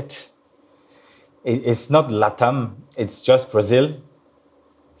market. It's not LATAM. It's just Brazil.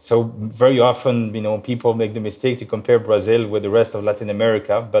 So very often, people make the mistake to compare Brazil with the rest of Latin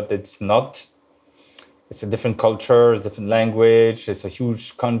America, but it's not. It's a different culture, it's a different language. It's a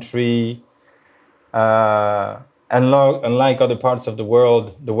huge country. Uh, unlike other parts of the world,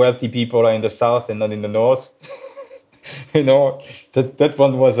 the wealthy people are in the south and not in the north. That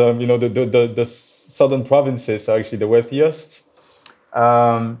one was the southern provinces are actually the wealthiest.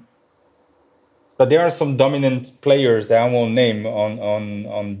 Um, but there are some dominant players that I won't name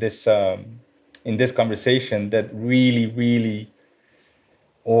on this in this conversation that really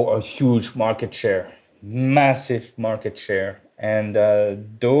owe a huge market share, massive market share, and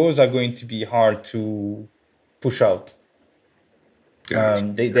those are going to be hard to push out. Yeah,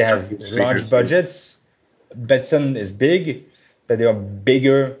 They have interesting to see large budgets. Betson is big, but there are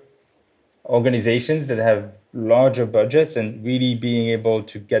bigger organizations that have larger budgets, and really being able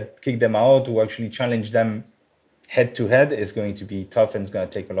to kick them out or actually challenge them head to head is going to be tough and it's going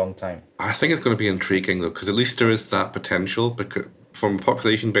to take a long time. I think it's going to be intriguing though, because at least there is that potential. Because from a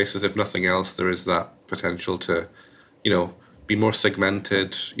population basis, if nothing else, there is that potential to, be more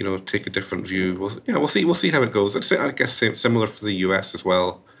segmented. Take a different view. We'll see. We'll see how it goes. I guess similar for the US as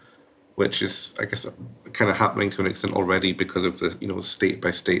well, which is, I guess, kind of happening to an extent already because of the state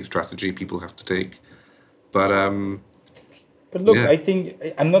by state strategy people have to take. But look, I think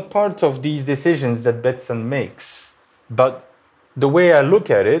I'm not part of these decisions that Betsson makes. But the way I look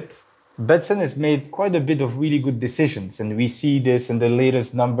at it, Betsson has made quite a bit of really good decisions. And we see this in the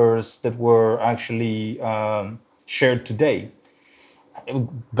latest numbers that were actually shared today.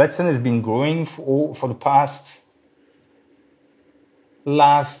 Betsson has been growing for the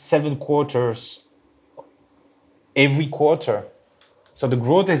last 7 quarters, every quarter. So the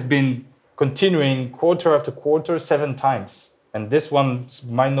growth has been continuing quarter after quarter 7 times. And this one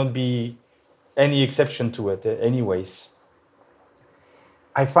might not be any exception to it anyways.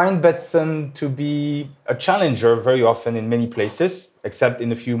 I find Betsson to be a challenger very often in many places, except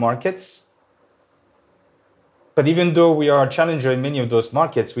in a few markets. But even though we are a challenger in many of those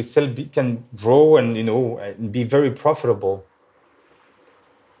markets, we still can grow and be very profitable.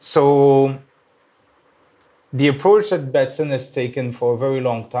 So the approach that Betsson has taken for a very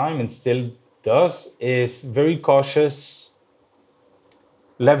long time and still does is very cautious,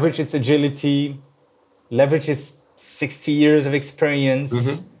 leverage its agility, leverage its 60 years of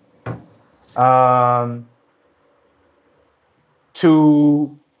experience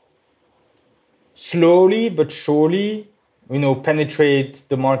to slowly but surely, penetrate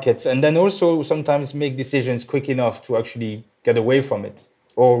the markets, and then also sometimes make decisions quick enough to actually get away from it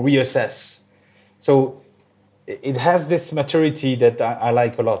or reassess. So it has this maturity that I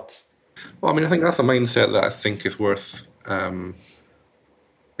like a lot. Well, I think that's a mindset that I think is worth,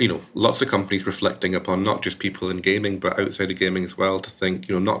 lots of companies reflecting upon, not just people in gaming, but outside of gaming as well, to think,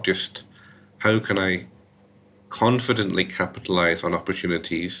 not just how can I confidently capitalize on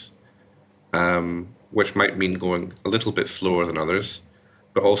opportunities, which might mean going a little bit slower than others,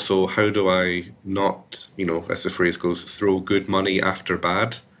 but also how do I not, as the phrase goes, throw good money after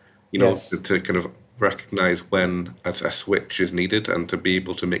bad, to kind of recognize when a switch is needed and to be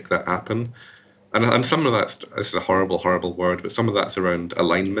able to make that happen. And some of this is a horrible, horrible word, but some of that's around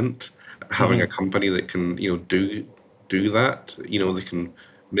alignment, having a company that can, do that, they can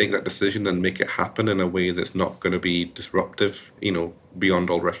make that decision and make it happen in a way that's not going to be disruptive, beyond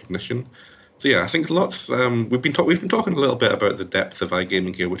all recognition. So yeah, I think lots. We've been talking a little bit about the depth of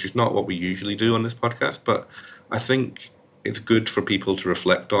iGaming here, which is not what we usually do on this podcast, but I think it's good for people to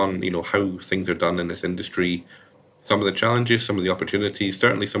reflect on, how things are done in this industry, some of the challenges, some of the opportunities,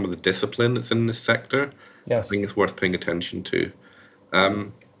 certainly some of the discipline that's in this sector. Yes. I think it's worth paying attention to.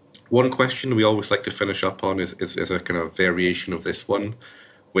 One question we always like to finish up on is a kind of variation of this one,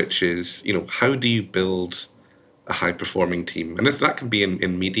 which is, how do you build a high-performing team? And that can be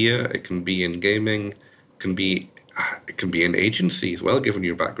in media, it can be in gaming, it can be in agency as well, given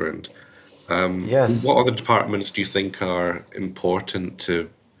your background. Yes. What other departments do you think are important to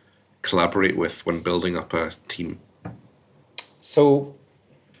collaborate with when building up a team? So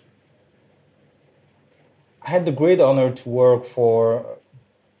I had the great honor to work for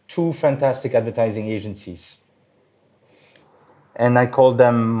 2 fantastic advertising agencies. And I called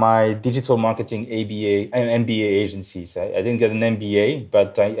them my digital marketing MBA agencies. I didn't get an MBA,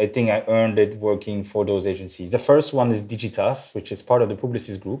 but I think I earned it working for those agencies. The first one is Digitas, which is part of the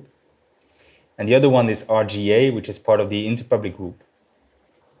Publicis Group. And the other one is RGA, which is part of the Interpublic Group.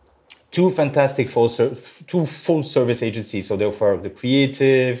 2 fantastic full service agencies. So therefore the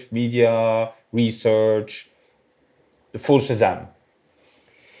creative, media, research, the full Shazam.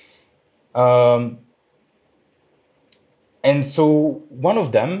 And so one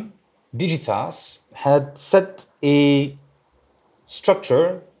of them, Digitas, had set a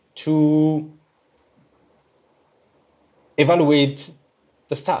structure to evaluate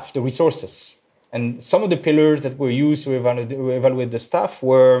the staff, the resources. And some of the pillars that were used to evaluate the staff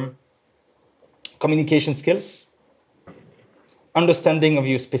were communication skills, understanding of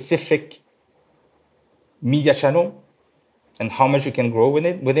your specific media channel and how much you can grow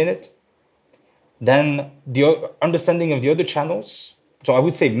within it. Then the understanding of the other channels. So I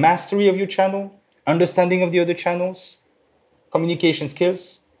would say mastery of your channel, understanding of the other channels, communication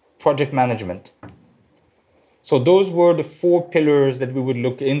skills, project management. So those were the 4 pillars that we would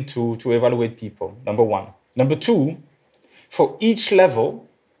look into to evaluate people, number 1. Number 2, for each level,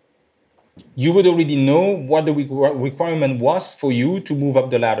 you would already know what the requirement was for you to move up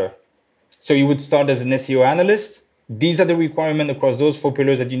the ladder. So you would start as an SEO analyst, these are the requirements across those 4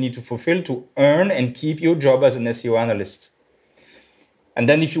 pillars that you need to fulfill to earn and keep your job as an SEO analyst. And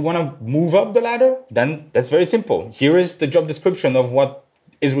then if you want to move up the ladder, then that's very simple. Here is the job description of what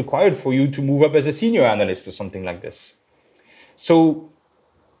is required for you to move up as a senior analyst or something like this. So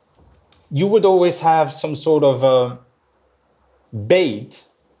you would always have some sort of bait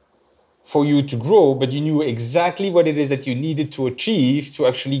for you to grow, but you knew exactly what it is that you needed to achieve to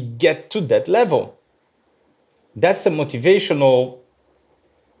actually get to that level. That's a motivational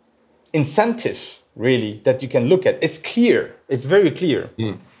incentive, really, that you can look at. It's clear. It's very clear.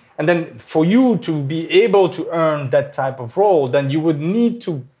 And then for you to be able to earn that type of role, then you would need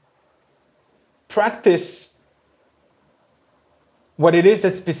to practice what it is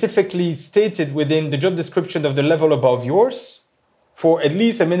that's specifically stated within the job description of the level above yours for at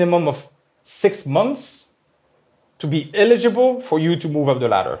least a minimum of 6 months to be eligible for you to move up the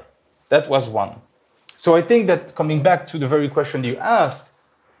ladder. That was one. So I think that coming back to the very question you asked,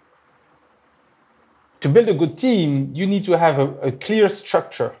 to build a good team, you need to have a clear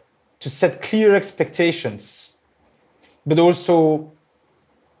structure, to set clear expectations, but also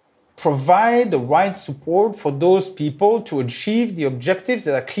provide the right support for those people to achieve the objectives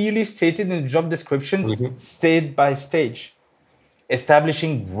that are clearly stated in the job descriptions, stage by stage.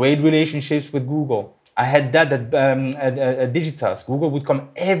 Establishing great relationships with Google. I had that at Digitas. Google would come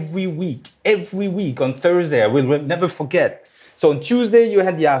every week on Thursday. I will never forget. So on Tuesday, you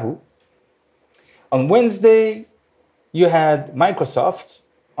had Yahoo. On Wednesday, you had Microsoft.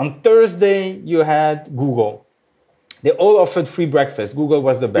 On Thursday, you had Google. They all offered free breakfast. Google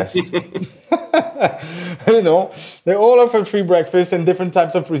was the best. They all offered free breakfast and different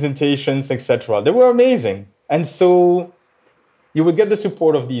types of presentations, etc. They were amazing. And so you would get the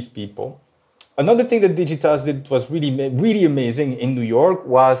support of these people. Another thing that Digitas did was really amazing in New York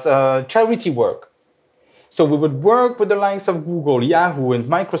was charity work. So we would work with the likes of Google, Yahoo, and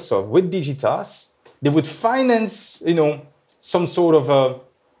Microsoft with Digitas. They would finance, some sort of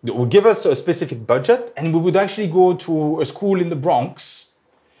they would give us a specific budget, and we would actually go to a school in the Bronx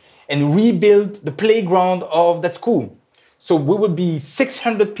and rebuild the playground of that school. So we would be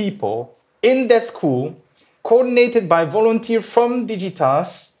 600 people in that school, coordinated by volunteers from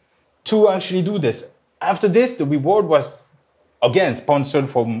Digitas to actually do this. After this, the reward was, again, sponsored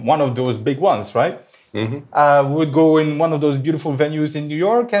from one of those big ones, right? We would go in one of those beautiful venues in New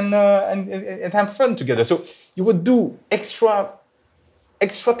York and have fun together. So you would do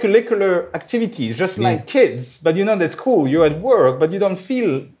extracurricular activities, just like kids, but that's cool. You're at work, but you don't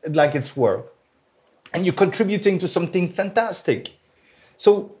feel like it's work. And you're contributing to something fantastic.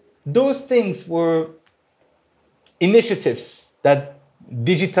 So those things were initiatives that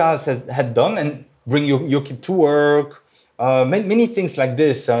Digitas had done, and bring your kid to work, many things like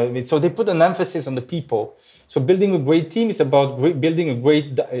this. So they put an emphasis on the people. So building a great team is about building a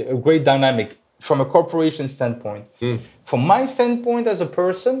great dynamic from a corporation standpoint. From my standpoint as a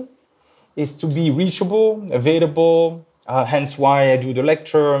person, is to be reachable, available, hence why I do the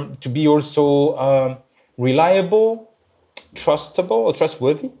lecture, to be also reliable,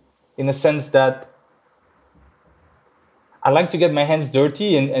 trustworthy, in a sense that I like to get my hands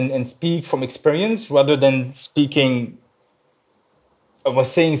dirty and speak from experience rather than speaking or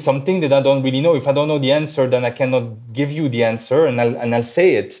saying something that I don't really know. If I don't know the answer, then I cannot give you the answer, and I'll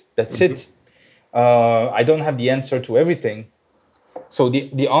say it. That's it. I don't have the answer to everything. So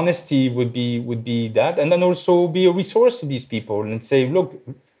the honesty would be that, and then also be a resource to these people and say, look,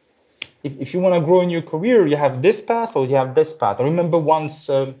 if you want to grow in your career, you have this path or you have this path. I remember once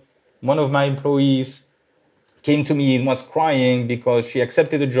one of my employees came to me and was crying because she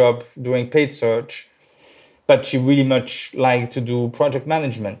accepted a job doing paid search, but she really much liked to do project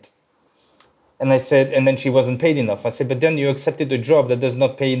management. And I said, and then she wasn't paid enough. I said, but then you accepted a job that does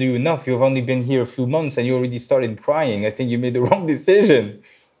not pay you enough. You've only been here a few months and you already started crying. I think you made the wrong decision.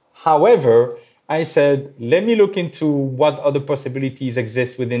 However, I said, let me look into what other possibilities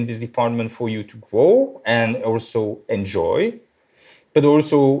exist within this department for you to grow and also enjoy. But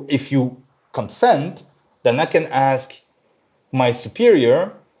also, if you consent, then I can ask my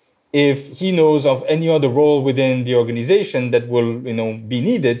superior if he knows of any other role within the organization that will, be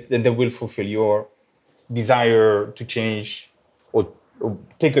needed and that will fulfill your desire to change or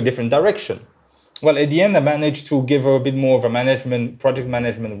take a different direction. Well, at the end, I managed to give her a bit more of a project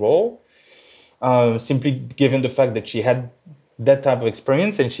management role, simply given the fact that she had that type of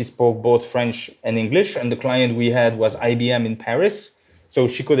experience and she spoke both French and English, and the client we had was IBM in Paris. So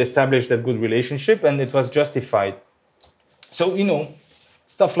she could establish that good relationship and it was justified. So,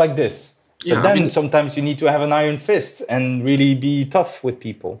 stuff like this. Yeah, but then sometimes you need to have an iron fist and really be tough with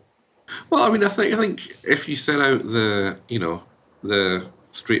people. Well, I mean, I think if you set out the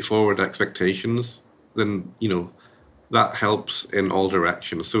straightforward expectations, then that helps in all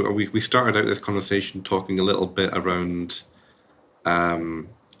directions. So we started out this conversation talking a little bit around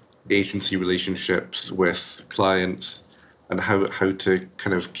agency relationships with clients and how to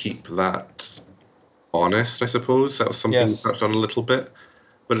kind of keep that honest, I suppose. That was something we Yes. touched on a little bit.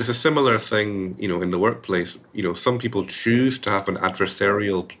 But it's a similar thing, in the workplace. Some people choose to have an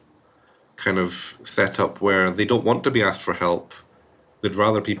adversarial kind of setup where they don't want to be asked for help. They'd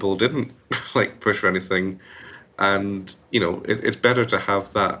rather people didn't like push for anything. And, it's better to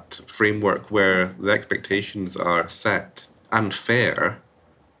have that framework where the expectations are set and fair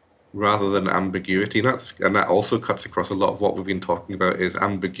rather than ambiguity. And that also cuts across a lot of what we've been talking about is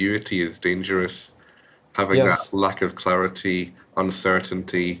ambiguity is dangerous. Having that Yes. lack of clarity,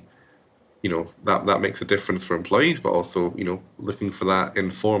 uncertainty, that makes a difference for employees, but also, looking for that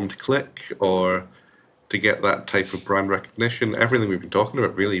informed click or to get that type of brand recognition. Everything we've been talking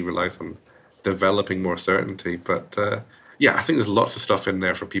about really relies on developing more certainty. But yeah, I think there's lots of stuff in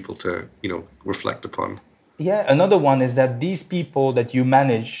there for people to, reflect upon. Yeah, another one is that these people that you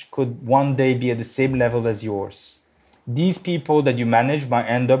manage could one day be at the same level as yours. These people that you manage might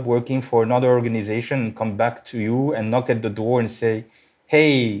end up working for another organization and come back to you and knock at the door and say,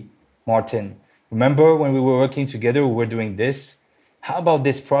 "Hey, Martin, remember when we were working together, we were doing this? How about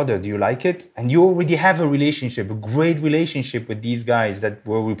this product? Do you like it?" And you already have a relationship, a great relationship with these guys that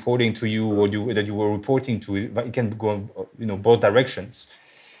were reporting to you or that you were reporting to. But it can go, both directions.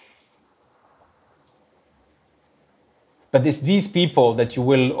 But it's these people that you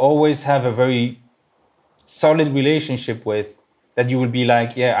will always have a very solid relationship with, that you will be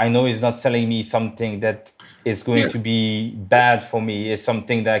like, yeah, I know he's not selling me something that is going Yeah. to be bad for me. It's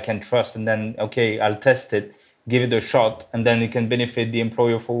something that I can trust. And then, okay, I'll test it, give it a shot, and then it can benefit the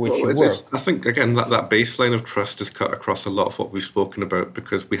employer for which Well, you it's work. I think, again, that baseline of trust is cut across a lot of what we've spoken about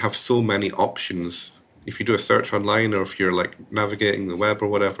because we have so many options. If you do a search online or if you're like navigating the web or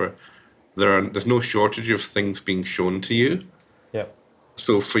whatever, there's no shortage of things being shown to you. Yeah.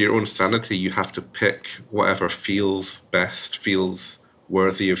 So for your own sanity, you have to pick whatever feels best, feels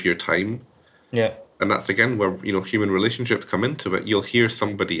worthy of your time. Yeah. And that's again where, human relationships come into it. You'll hear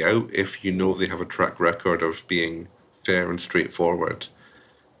somebody out if you know they have a track record of being fair and straightforward.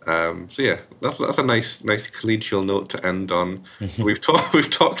 So yeah, that's a nice collegial note to end on. We've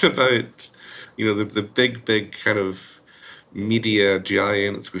talked about, the big kind of media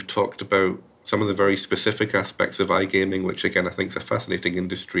giants. We've talked about some of the very specific aspects of iGaming, which again I think is a fascinating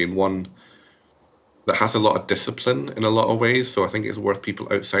industry and one that has a lot of discipline in a lot of ways. So I think it's worth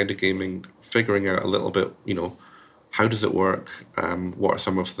people outside of gaming figuring out a little bit, how does it work? What are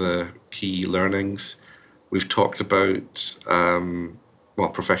some of the key learnings? We've talked about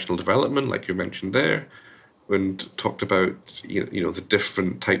professional development, like you mentioned there, and talked about the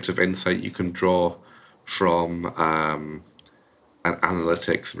different types of insight you can draw from and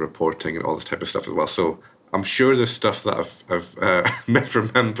analytics and reporting and all this type of stuff as well. So I'm sure there's stuff that I've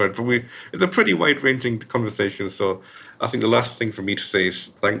misremembered, but it's a pretty wide-ranging conversation. So I think the last thing for me to say is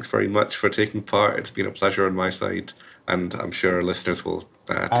thanks very much for taking part. It's been a pleasure on my side, and I'm sure our listeners will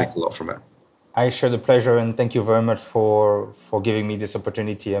I, take a lot from it. I share the pleasure, and thank you very much for giving me this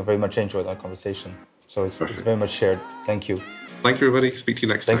opportunity. I very much enjoyed our conversation. So it's Perfect. very much shared. Thank you. Thank you, everybody. Speak to you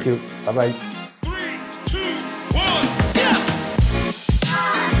next Thank time. you. Bye bye.